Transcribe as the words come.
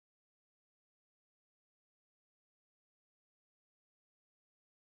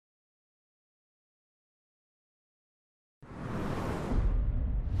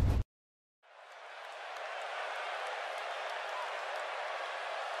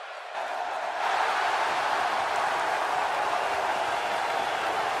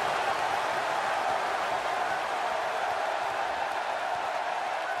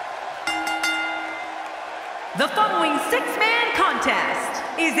The following six-man contest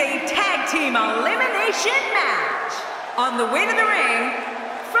is a tag team elimination match. On the way to the ring,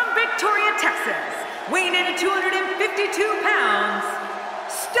 from Victoria, Texas, weighing in at 252 pounds,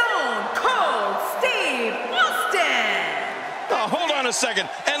 Stone Cold Steve Austin. Oh, hold on a second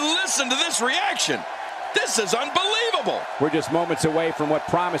and listen to this reaction. This is unbelievable. We're just moments away from what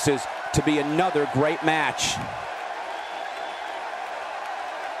promises to be another great match.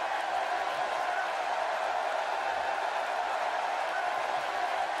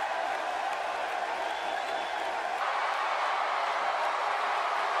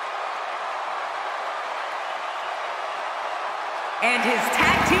 And his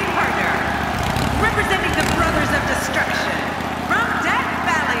tag team partner, representing the Brothers of Destruction, from Death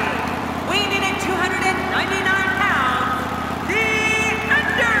Valley, weighing in at 299 pounds, The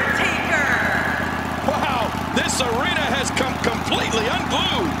Undertaker! Wow, This arena has come completely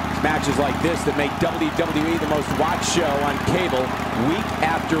unglued. matches like this that make WWE the most watched show on cable week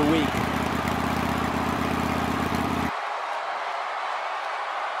after week.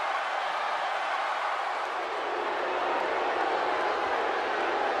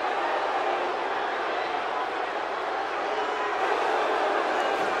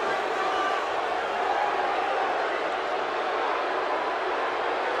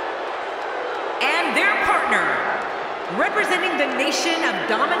 Their partner, representing the Nation of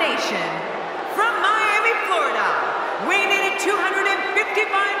Domination, from Miami, Florida, weighing in at 255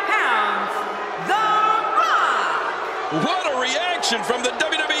 pounds, The Rock! What a reaction from the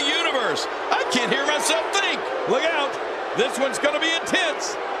WWE Universe. I can't hear myself think. Look out. This one's going to be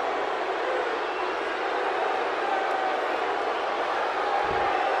intense.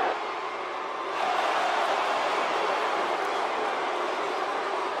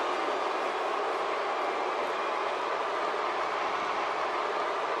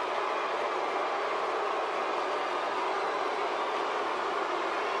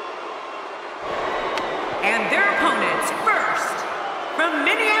 And their opponents, first, from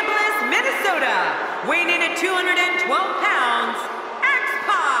Minneapolis, Minnesota, weighing in at 212 pounds,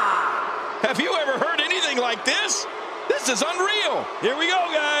 X-Pac! Have you ever heard anything like this? This is unreal. Here we go,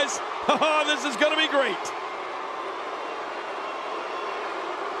 guys. Oh, this is going to be great.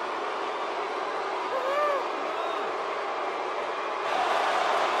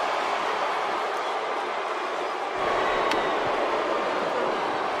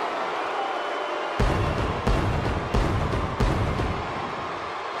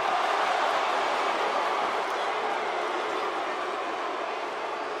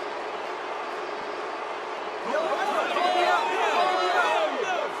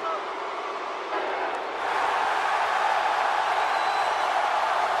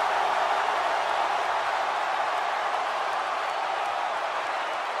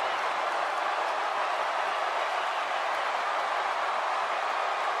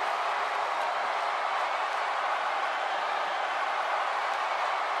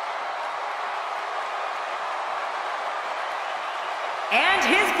 And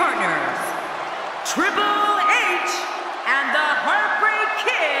his partners, Triple H and the Heartbreak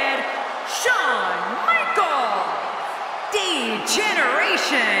Kid, Shawn Michaels,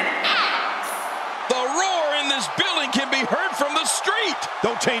 D-Generation X. The roar in this building can be heard from the street.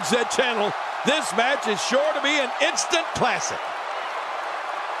 Don't change that channel. This match is sure to be an instant classic.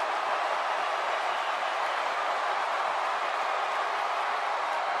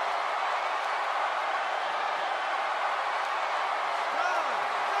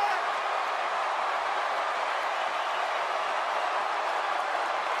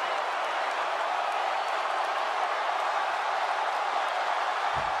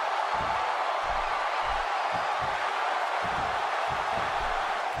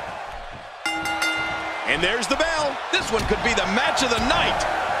 And there's the bell. This one could be the match of the night.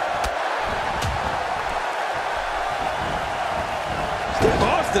 Steve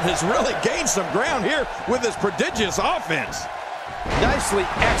Austin has really gained some ground here with his prodigious offense. Nicely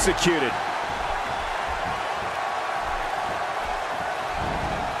executed.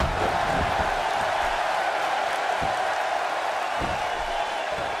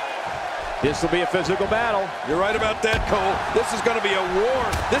 This will be a physical battle. You're right about that, Cole. This is going to be a war.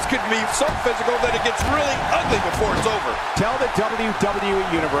 This could be so physical that it gets really ugly before it's over. Tell the WWE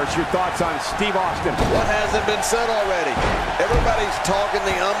Universe your thoughts on Steve Austin. What hasn't been said already? Everybody's talking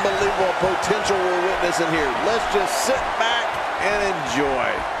the unbelievable potential we're witnessing here. Let's just sit back and enjoy.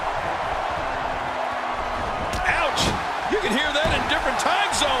 Ouch! You can hear that in different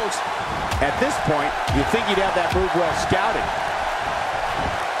time zones. At this point, you'd think you'd have that move well scouted.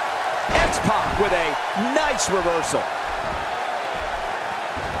 X-Pac with a nice reversal.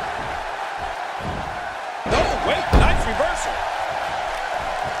 No!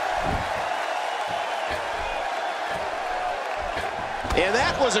 And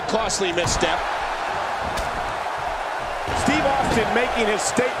that was a costly misstep. Steve Austin making his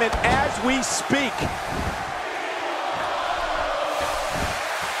statement as we speak.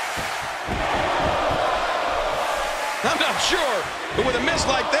 I'm not sure, but with a miss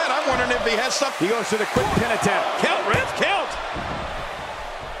like that, I'm wondering if he has something. He goes to the quick pin attempt. Count, Ref, count.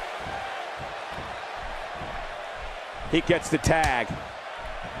 He gets the tag.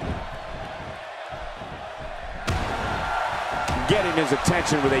 Getting his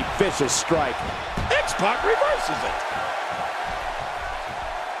attention with a vicious strike. X-Pac reverses it.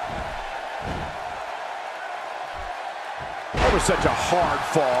 That was such a hard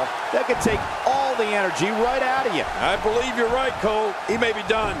fall. That could take all the energy right out of you. I believe you're right, Cole. He may be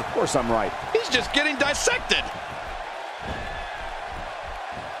done. Of course I'm right. He's just getting dissected.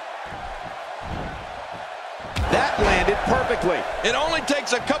 That landed perfectly. It only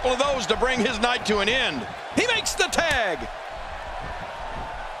takes a couple of those to bring his night to an end. He makes the tag.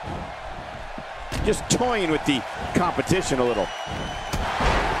 Just toying with the competition a little.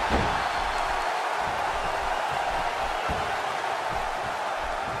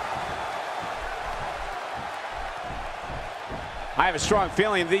 I have a strong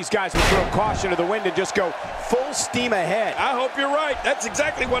feeling these guys will throw caution to the wind and just go full steam ahead. I hope you're right. That's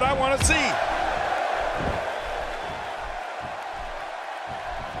exactly what I want to see.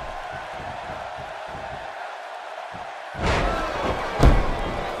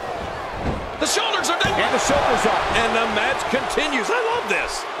 The shoulders are down. And the shoulders up. And the match continues. I love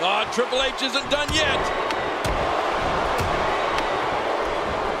this. Oh, Triple H isn't done yet.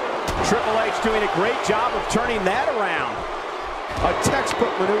 Triple H doing a great job of turning that around. A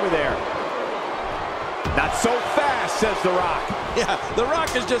textbook maneuver there. Not so fast, says The Rock. Yeah, The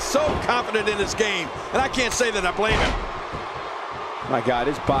Rock is just so confident in his game, and I can't say that I blame him. My God,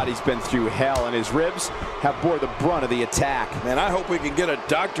 his body's been through hell, and his ribs have bore the brunt of the attack. Man, I hope we can get a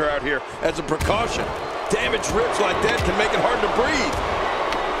doctor out here as a precaution. Damaged ribs like that can make it hard to breathe.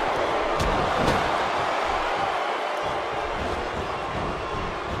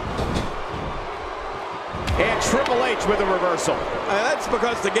 And Triple H with a reversal. That's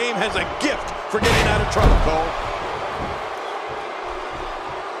because the game has a gift for getting out of trouble, Cole.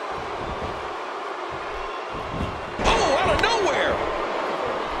 Oh, out of nowhere!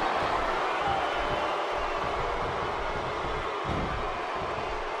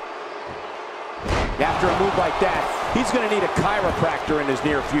 After a move like that, he's going to need a chiropractor in his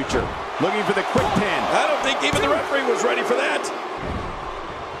near future. Looking for the quick pin. I don't think even the referee was ready for that.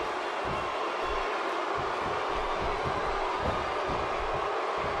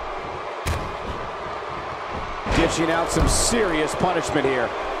 Dishing out some serious punishment here.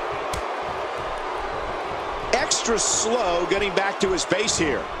 Extra slow getting back to his base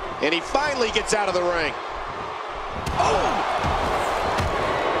here. And he finally gets out of the ring. Oh!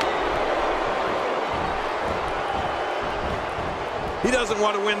 He doesn't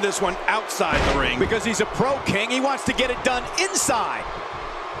want to win this one outside the ring. Because he's a pro king, he wants to get it done inside.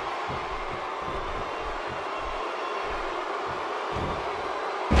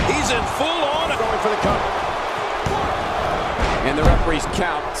 He's in full on. Going for the cover. And the referee's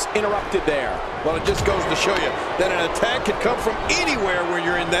count's interrupted there. Well, it just goes to show you that an attack can come from anywhere when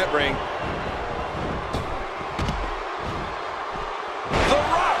you're in that ring. The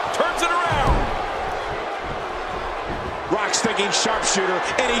Rock turns it around. Rock's thinking sharpshooter,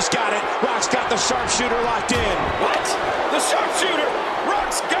 and he's got it. Rock's got the sharpshooter locked in. What? The sharpshooter!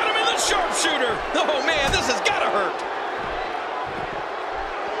 Rock's got him in the sharpshooter! Oh, man, this has got to hurt.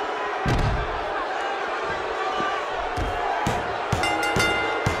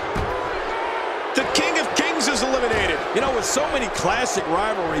 Eliminated. You know, with so many classic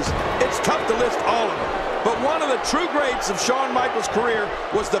rivalries, it's tough to list all of them. But one of the true greats of Shawn Michaels' career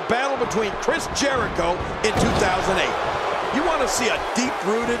was the battle between Chris Jericho in 2008. You want to see a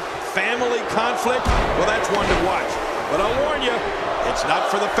deep-rooted family conflict? Well, that's one to watch. But I'll warn you, it's not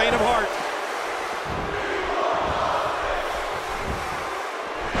for the faint of heart.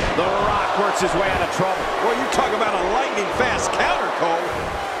 The Rock works his way out of trouble. Well, you talk about a lightning-fast counter,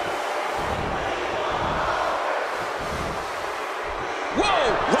 Cole. Whoa!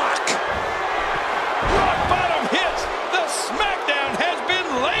 Rock! Rock bottom hit! The smackdown has been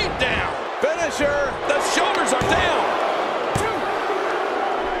laid down! Finisher! The shoulders are down!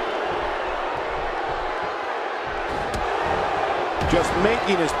 Just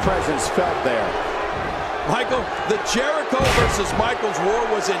making his presence felt there. Michael, the Jericho versus Michaels war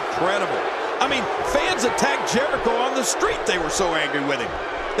was incredible. I mean, fans attacked Jericho on the street. They were so angry with him.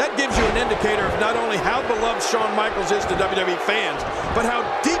 That gives you an indicator of not only how beloved Shawn Michaels is to WWE fans, but how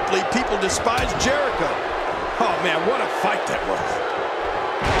deeply people despise Jericho. Oh, man, what a fight that was.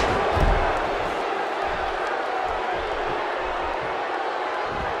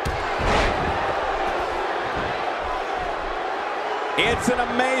 It's an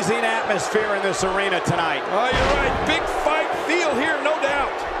amazing atmosphere in this arena tonight. Oh, you're right. Big fight feel here, no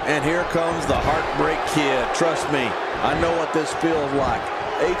doubt. And here comes the Heartbreak Kid. Trust me, I know what this feels like.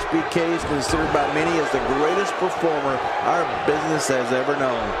 HBK is considered by many as the greatest performer our business has ever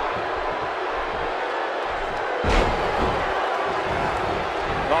known.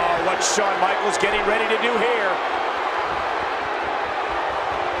 Oh, what's Shawn Michaels getting ready to do here?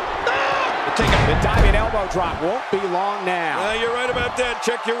 The diving elbow drop won't be long now. You're right about that.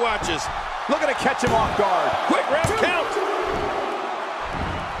 Check your watches. Looking to catch him off guard. Quick round count.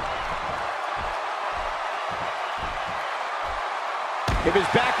 If his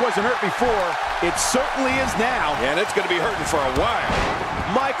back wasn't hurt before, it certainly is now. And it's going to be hurting for a while.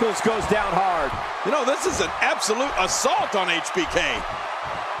 Michaels goes down hard. You know, this is an absolute assault on HBK.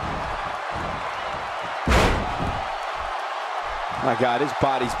 My God, his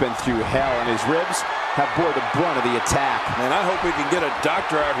body's been through hell, and his ribs have bore the brunt of the attack. Man, I hope we can get a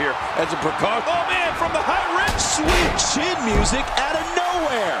doctor out here as a precaution. Oh, man, from the high ring. Sweet chin music out of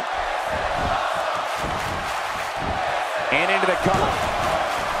nowhere. And into the cover.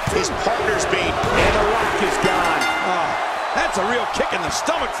 His partner's beat. And the Rock is gone. Oh, that's a real kick in the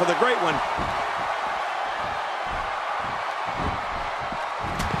stomach for the great one.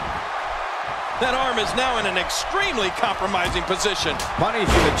 That arm is now in an extremely compromising position. Punishing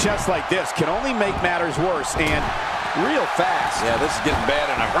the chest like this can only make matters worse, and real fast. Yeah, this is getting bad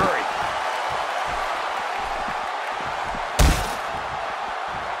in a hurry.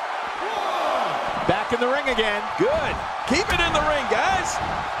 Back in the ring again. Good. Keep it in the ring, guys.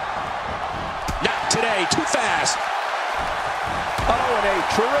 Not today. Too fast. Oh, and a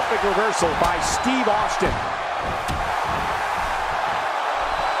terrific reversal by Steve Austin.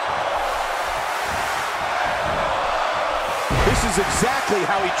 This is exactly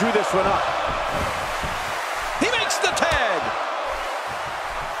how he drew this one up. He makes the tag.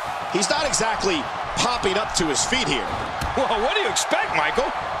 He's not exactly popping up to his feet here. Well, what do you expect,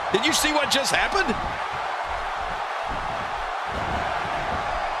 Michael? Did you see what just happened?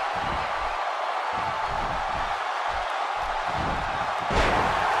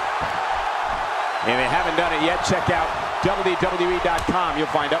 And if you haven't done it yet, check out WWE.com. You'll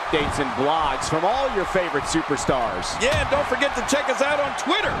find updates and blogs from all your favorite superstars. Yeah, and don't forget to check us out on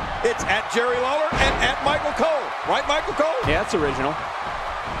Twitter. It's @Jerry Lawler and @Michael Cole. Right, Michael Cole? Yeah, that's original.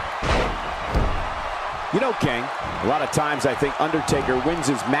 You know, King, a lot of times I think Undertaker wins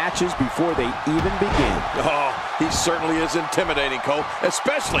his matches before they even begin. Oh, he certainly is intimidating, Cole,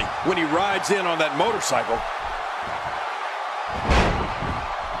 especially when he rides in on that motorcycle.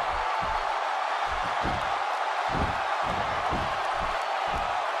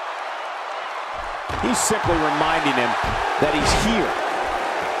 He's simply reminding him that he's here.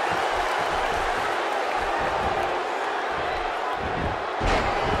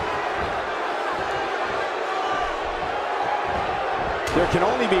 There can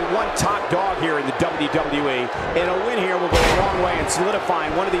only be one top dog here in the WWE, and a win here will go a long way in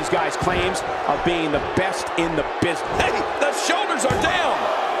solidifying one of these guys' claims of being the best in the business. Hey, the shoulders are down.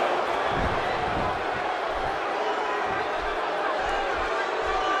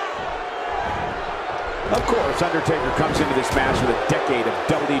 Of course, Undertaker comes into this match with a decade of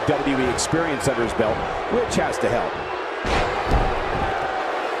WWE experience under his belt, which has to help.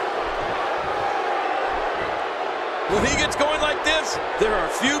 When he gets going like this, there are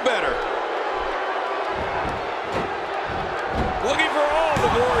few better. Looking for all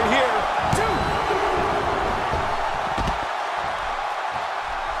the glory here.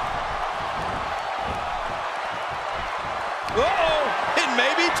 Uh-oh, it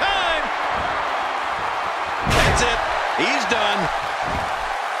may be time. That's it. He's done.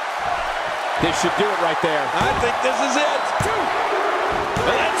 This should do it right there. I think this is it.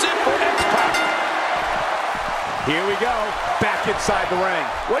 Well, that's it for X-Pac. Here we go, back inside the ring.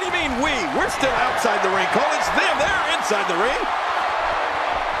 What do you mean we? We're still outside the ring, Cole. It's them. They're inside the ring.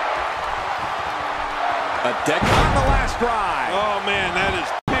 A deck on the last drive. Oh, man, that is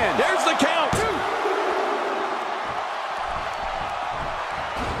 10. There's the count.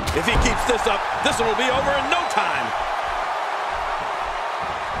 If he keeps this up, this one will be over in no time.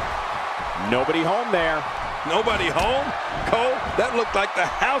 Nobody home there. Nobody home? Cole, that looked like the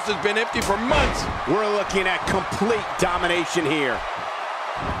house has been empty for months. We're looking at complete domination here.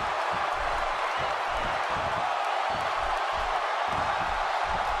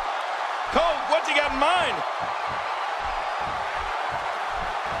 Cole, what's he got in mind?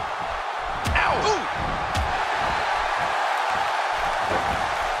 Ow! Ooh.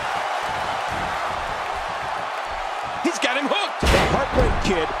 He's got him hooked. The Heartbreak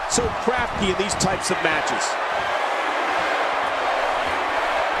Kid, so crafty in these types of matches.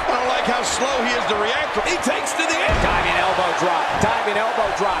 like how slow he is to react. He takes to the end. Diving elbow drop. Diving elbow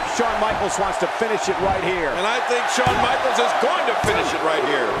drop. Shawn Michaels wants to finish it right here. And I think Shawn Michaels is going to finish it right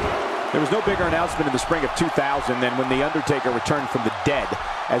here. There was no bigger announcement in the spring of 2000 than when The Undertaker returned from the dead.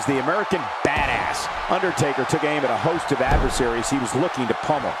 As the American Badass, Undertaker took aim at a host of adversaries he was looking to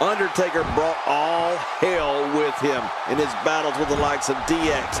pummel. Undertaker brought all hell with him in his battles with the likes of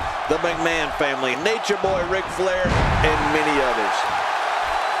DX, the McMahon family, Nature Boy Ric Flair, and many others.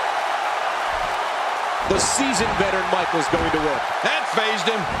 The seasoned veteran Michaels going to work. That phased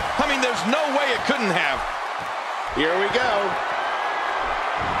him. I mean, there's no way it couldn't have. Here we go.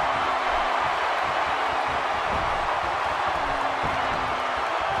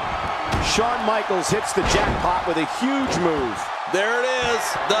 Shawn Michaels hits the jackpot with a huge move. There it is,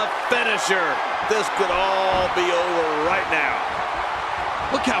 the finisher. This could all be over right now.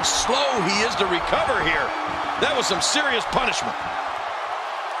 Look how slow he is to recover here. That was some serious punishment.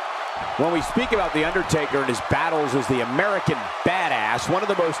 When we speak about The Undertaker and his battles as the American Badass, one of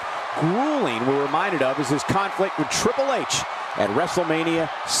the most grueling we're reminded of is his conflict with Triple H at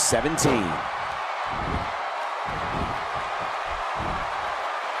WrestleMania 17.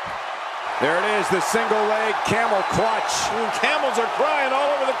 There it is, the single leg camel clutch. Camels are crying all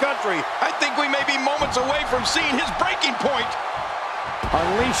over the country. I think we may be moments away from seeing his breaking point.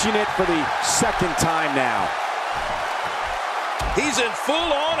 Unleashing it for the second time now. He's in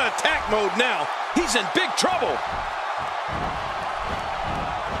full-on attack mode now. He's in big trouble.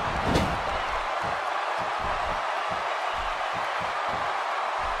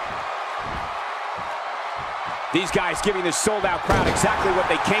 These guys giving this sold-out crowd exactly what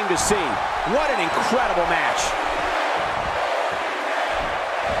they came to see. What an incredible match.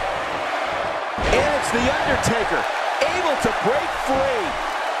 And it's The Undertaker, able to break free.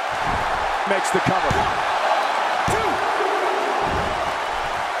 Makes the cover. 1, 2.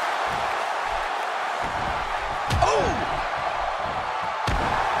 Oh!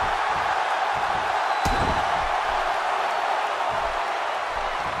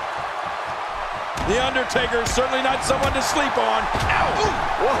 The Undertaker is certainly not someone to sleep on. Ow!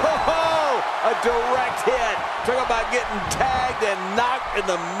 Whoa! A direct hit. Talk about getting tagged and knocked in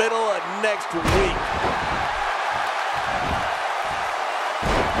the middle of next week.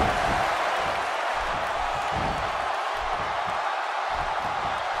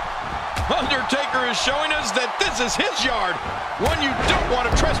 Undertaker is showing us that this is his yard, one you don't want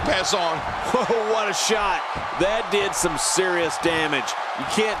to trespass on. Whoa, what a shot. That did some serious damage. You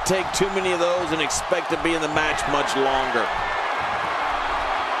can't take too many of those and expect to be in the match much longer.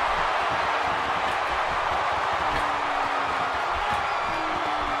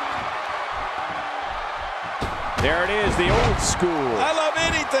 There it is, the old school. I love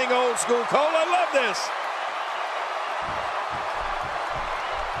anything old school, Cole. I love this.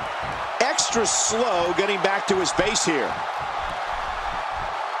 Extra slow getting back to his base here.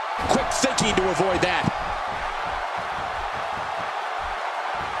 Quick thinking to avoid that.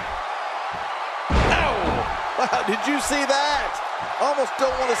 Ow! Wow, did you see that? Almost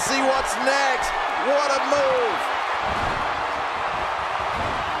don't want to see what's next. What a move.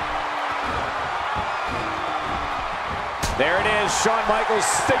 There it is, Shawn Michaels'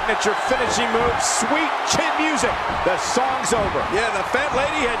 signature finishing move, sweet chin music. The song's over. Yeah, the fat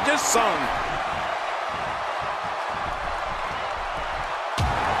lady had just sung.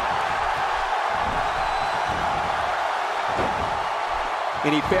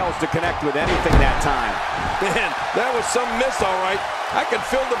 And he fails to connect with anything that time. Man, that was some miss, all right. I could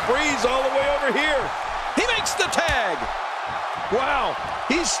feel the breeze all the way over here. He makes the tag. Wow,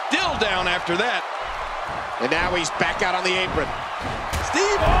 he's still down after that. And now he's back out on the apron.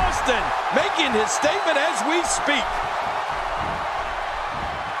 Steve Austin making his statement as we speak.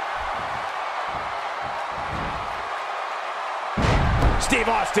 Steve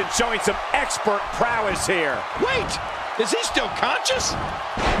Austin showing some expert prowess here. Wait, is he still conscious?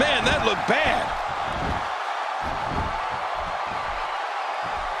 Man, that looked bad.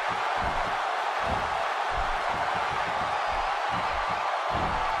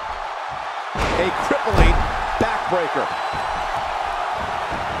 A crippling backbreaker.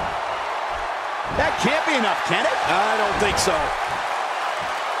 That can't be enough, can it? I don't think so.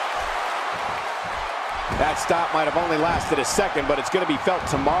 That stop might have only lasted a second, but it's going to be felt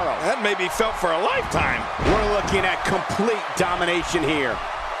tomorrow. That may be felt for a lifetime. We're looking at complete domination here.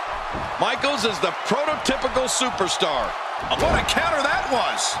 Michaels is the prototypical superstar. What a counter that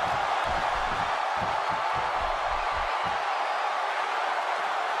was.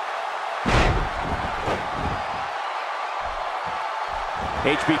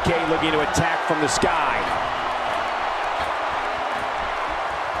 HBK looking to attack from the sky.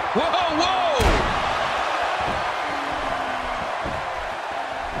 Whoa, whoa!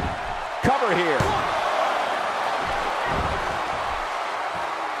 Cover here.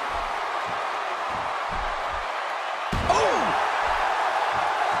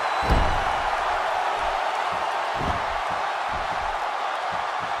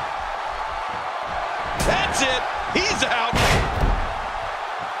 That's it. He's out.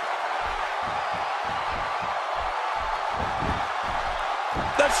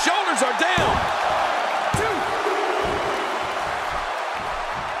 The shoulders are down.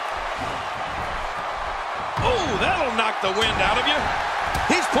 Oh, that'll knock the wind out of you.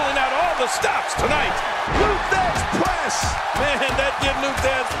 He's pulling out all the stops tonight. Luthez press. Man, that did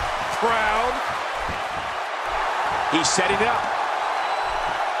Luthez proud. He's setting it up.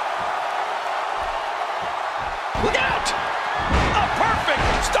 Look out! A perfect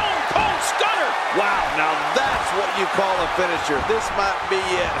Stone Cold Stunner! Wow, now that's what you call a finisher. This might be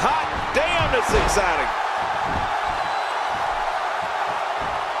it. Hot damn, it's exciting.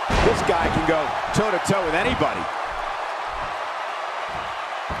 This guy can go toe-to-toe with anybody.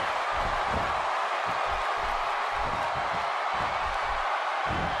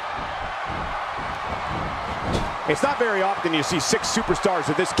 It's not very often you see 6 superstars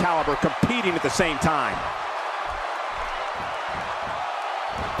of this caliber competing at the same time.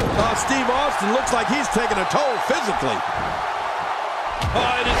 Steve Austin looks like he's taking a toll physically.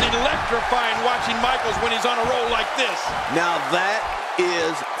 Oh, it is electrifying watching Michaels when he's on a roll like this. Now that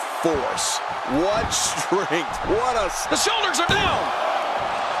is force. What strength. What a... The shoulders are down.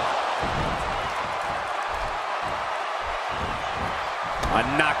 A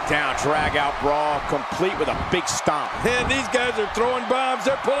knockdown, drag-out brawl, complete with a big stomp. And these guys are throwing bombs.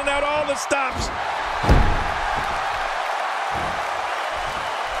 They're pulling out all the stops.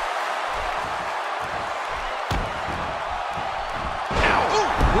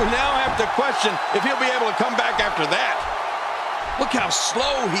 We now have to question if he'll be able to come back after that. Look how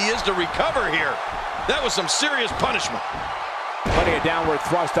slow he is to recover here. That was some serious punishment. Plenty of downward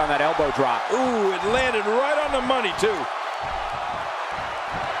thrust on that elbow drop. Ooh, it landed right on the money, too.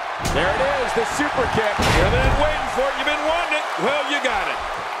 There it is, the super kick. You've been waiting for it. You've been wanting it. Well, you got it.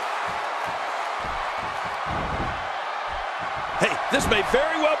 Hey, this may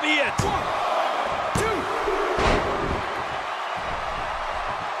very well be it. 1, 2.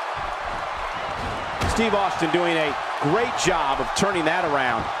 Steve Austin doing a great job of turning that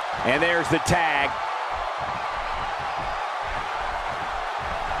around. And there's the tag.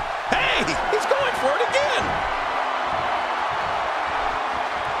 Hey, he's going for it again.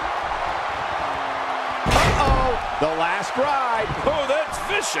 Uh-oh, the last ride. Oh, that's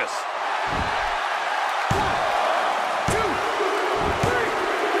vicious. 1, 2,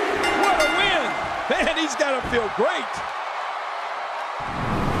 3. What a win. Man, he's got to feel great.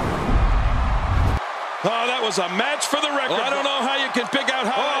 Oh, that was a match for the record. Well, I don't know how you can pick out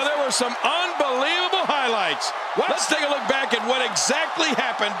highlights. Oh, there were some unbelievable highlights. Let's take a look back at what exactly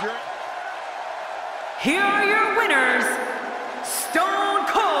happened. Here are your winners, Stone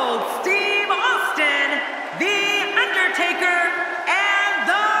Cold Steve Austin, The Undertaker, and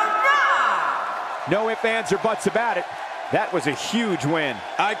The Rock. No ifs, ands, or buts about it. That was a huge win.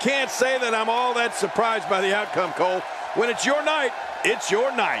 I can't say that I'm all that surprised by the outcome, Cole. When it's your night, it's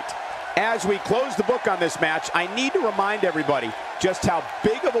your night. As we close the book on this match, I need to remind everybody just how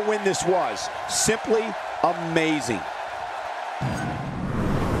big of a win this was. Simply amazing.